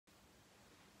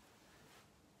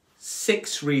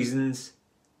6 reasons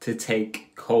to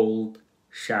take cold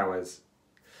showers.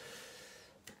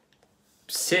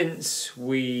 Since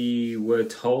we were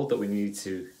told that we needed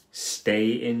to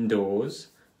stay indoors,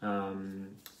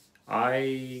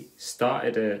 I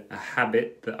started a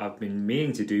habit that I've been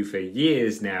meaning to do for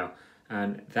years now,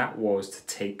 and that was to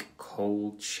take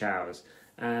cold showers.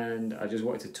 And I just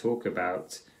wanted to talk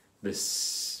about the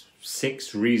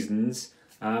 6 reasons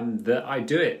that I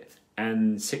do it,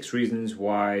 and 6 reasons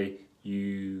why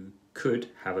you could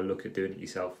have a look at doing it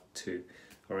yourself too.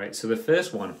 All right, so the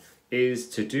first one is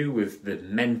to do with the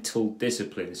mental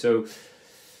discipline. So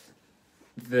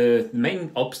the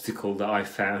main obstacle that I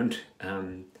found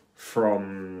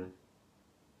from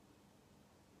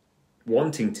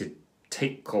wanting to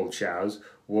take cold showers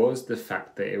was the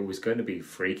fact that it was going to be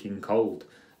freaking cold.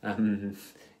 In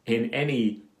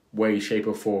any way, shape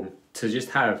or form, to just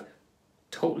have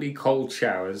totally cold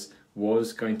showers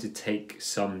was going to take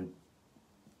some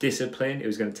discipline. It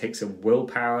was going to take some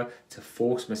willpower to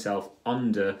force myself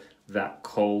under that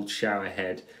cold shower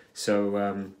head.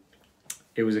 So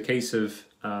it was a case of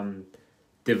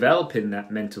developing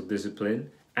that mental discipline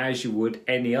as you would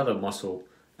any other muscle.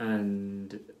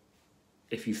 And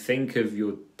if you think of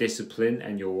your discipline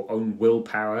and your own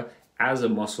willpower as a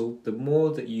muscle, the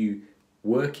more that you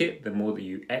work it, the more that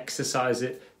you exercise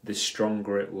it, the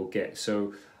stronger it will get.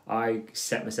 So I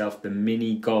set myself the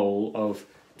mini goal of,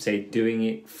 say, doing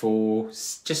it for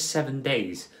just 7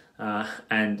 days.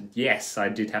 And yes, I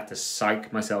did have to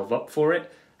psych myself up for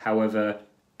it. However,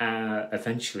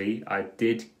 eventually I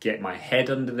did get my head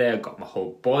under there, got my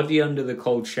whole body under the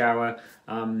cold shower,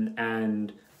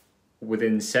 and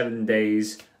within 7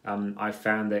 days I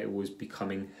found that it was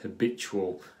becoming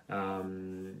habitual.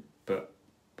 But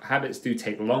habits do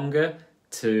take longer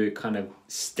to kind of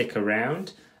stick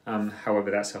around.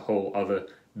 However, that's a whole other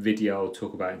video I'll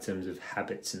talk about in terms of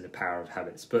habits and the power of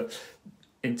habits. But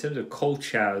in terms of cold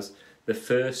showers, the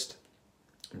first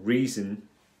reason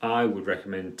I would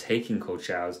recommend taking cold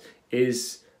showers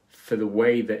is for the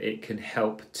way that it can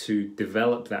help to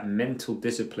develop that mental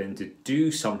discipline to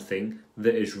do something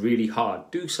that is really hard.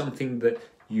 Do something that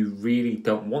you really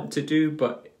don't want to do,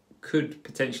 but could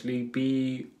potentially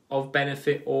be of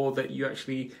benefit, or that you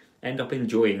actually end up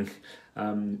enjoying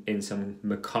in some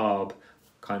macabre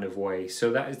kind of way.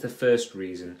 So that is the first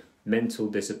reason, mental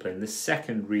discipline. The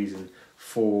second reason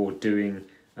for doing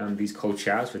these cold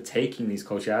showers, for taking these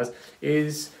cold showers,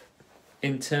 is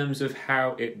in terms of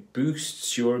how it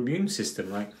boosts your immune system.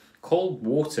 Like cold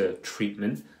water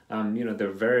treatment, you know, there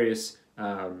are various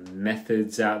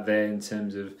methods out there in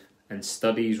terms of, and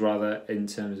studies rather, in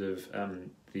terms of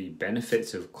the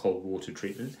benefits of cold water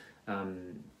treatment.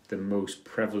 The most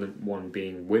prevalent one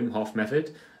being Wim Hof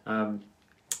method.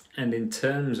 And in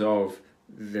terms of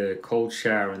the cold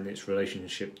shower and its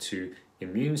relationship to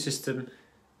immune system,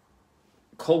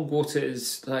 cold water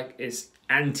is like, it's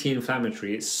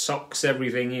anti-inflammatory. It sucks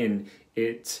everything in.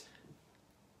 It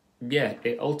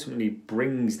ultimately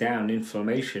brings down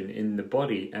inflammation in the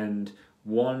body. And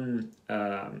one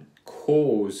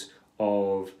cause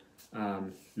of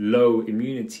low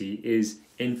immunity is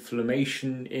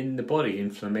inflammation in the body,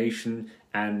 inflammation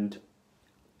and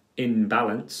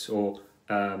imbalance, or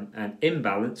an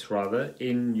imbalance rather,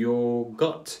 in your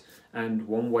gut. And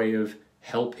one way of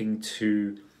helping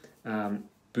to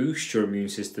boost your immune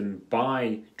system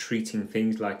by treating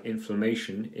things like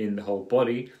inflammation in the whole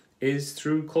body is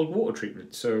through cold water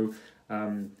treatment. So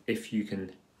if you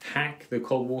can hack the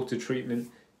cold water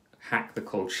treatment, hack the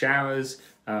cold showers,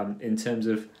 in terms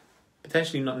of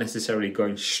potentially not necessarily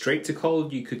going straight to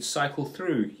cold, you could cycle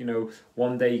through. You know,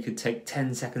 one day you could take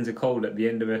 10 seconds of cold at the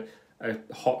end of a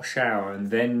hot shower,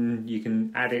 and then you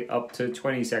can add it up to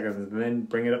 20 seconds, and then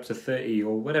bring it up to 30,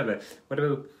 or whatever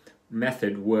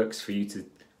method works for you to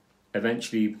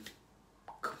eventually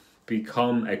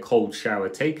become a cold shower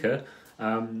taker.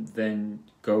 Then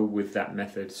go with that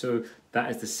method. So that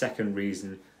is the second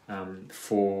reason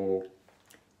for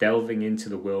delving into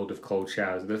the world of cold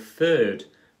showers. The third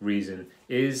reason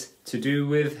is to do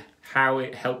with how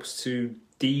it helps to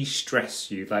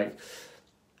de-stress you. Like,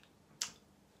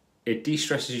 it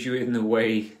de-stresses you in the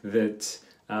way that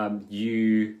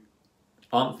you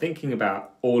aren't thinking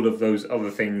about all of those other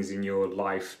things in your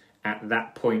life at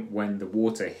that point when the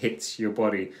water hits your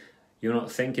body. You're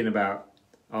not thinking about,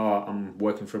 oh, I'm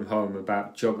working from home,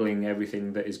 about juggling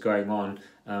everything that is going on,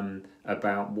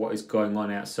 about what is going on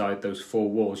outside those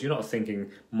four walls. You're not thinking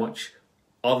much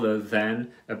other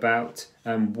than about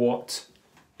what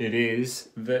it is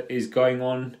that is going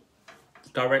on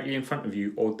directly in front of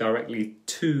you, or directly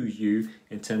to you,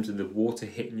 in terms of the water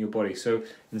hitting your body. So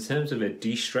in terms of a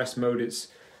de-stress mode,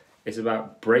 it's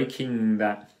about breaking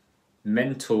that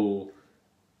mental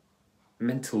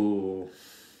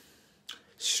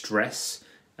stress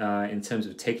in terms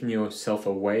of taking yourself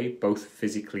away, both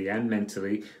physically and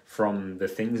mentally, from the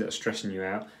things that are stressing you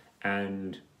out,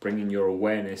 and bringing your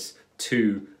awareness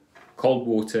to cold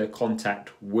water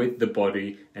contact with the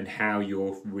body and how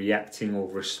you're reacting or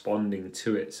responding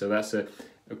to it. So that's a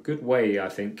good way, I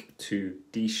think, to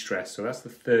de-stress. So that's the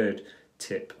third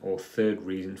tip or third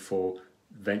reason for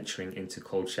venturing into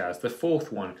cold showers. The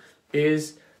fourth one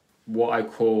is what I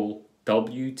call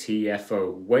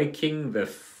WTFO, waking the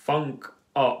funk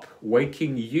up,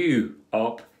 waking you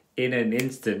up in an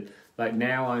instant. Like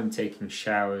now I'm taking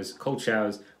showers, cold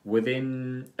showers,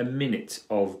 within a minute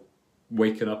of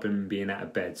waking up and being out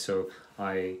of bed. So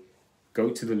I go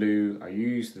to the loo, I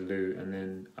use the loo, and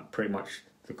then pretty much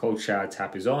the cold shower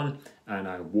tap is on, and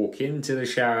I walk into the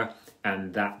shower,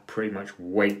 and that pretty much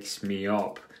wakes me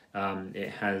up. It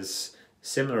has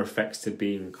similar effects to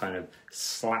being kind of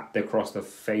slapped across the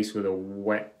face with a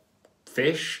wet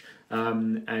fish,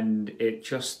 and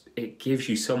it gives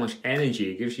you so much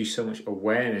energy, it gives you so much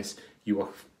awareness. You are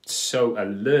so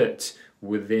alert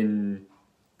within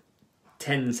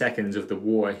 10 seconds of the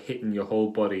water hitting your whole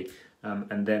body,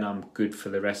 and then I'm good for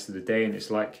the rest of the day. And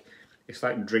it's like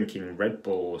drinking Red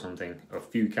Bull or something, a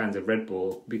few cans of Red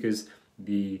Bull, because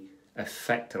the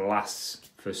effect lasts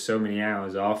for so many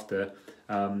hours after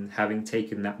having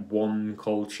taken that one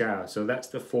cold shower. So that's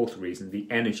the fourth reason, the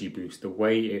energy boost, the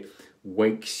way it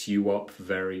wakes you up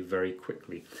very, very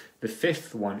quickly. The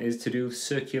fifth one is to do with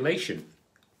circulation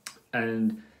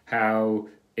and how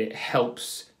it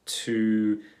helps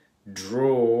to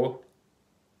draw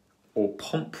or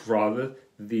pump rather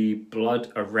the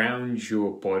blood around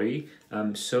your body,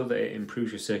 so that it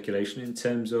improves your circulation in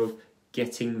terms of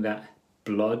getting that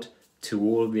blood to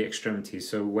all the extremities.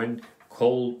 So when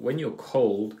you're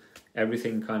cold,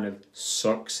 everything kind of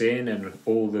sucks in and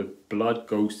all the blood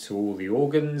goes to all the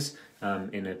organs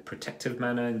in a protective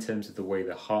manner in terms of the way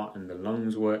the heart and the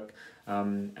lungs work,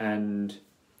 and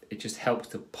it just helps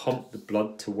to pump the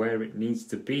blood to where it needs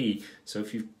to be. So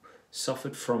if you've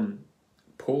suffered from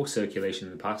poor circulation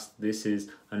in the past, this is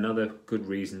another good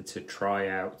reason to try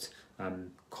out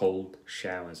cold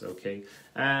showers, okay?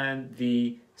 And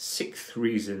the sixth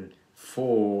reason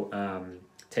for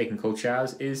taking cold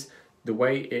showers is the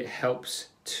way it helps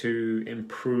to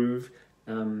improve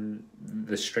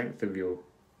the strength of your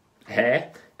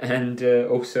hair, and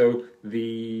also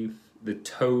the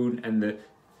tone and the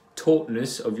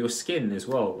tautness of your skin as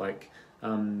well. Like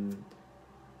I'm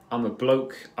a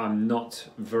bloke, I'm not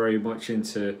very much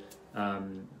into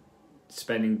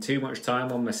spending too much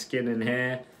time on my skin and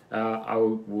hair. I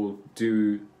will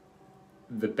do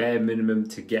the bare minimum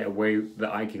to get away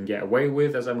that I can get away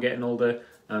with as I'm getting older,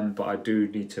 but I do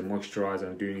need to moisturize and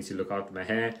I do need to look after my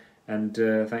hair, and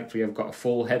thankfully I've got a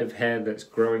full head of hair that's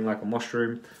growing like a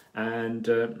mushroom, and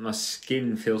my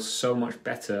skin feels so much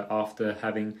better after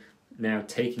having now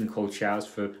taken cold showers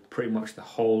for pretty much the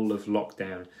whole of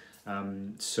lockdown.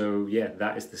 So yeah,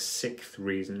 that is the sixth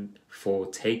reason for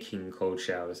taking cold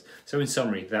showers. So in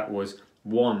summary, that was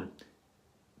 1,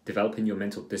 developing your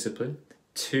mental discipline,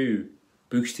 2,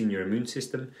 boosting your immune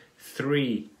system,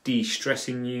 3,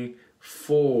 de-stressing you,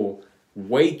 4,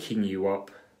 waking you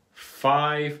up,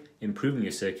 5, improving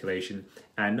your circulation,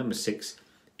 and number 6,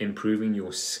 improving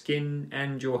your skin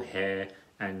and your hair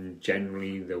and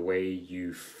generally the way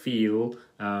you feel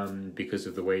because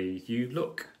of the way you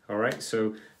look. Alright,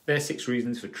 so there are 6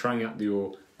 reasons for trying out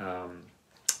your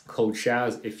cold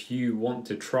showers. If you want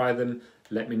to try them,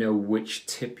 let me know which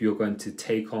tip you're going to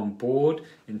take on board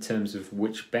in terms of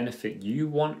which benefit you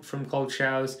want from cold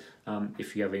showers.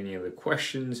 If you have any other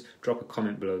questions, drop a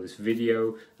comment below this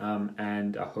video,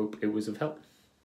 and I hope it was of help.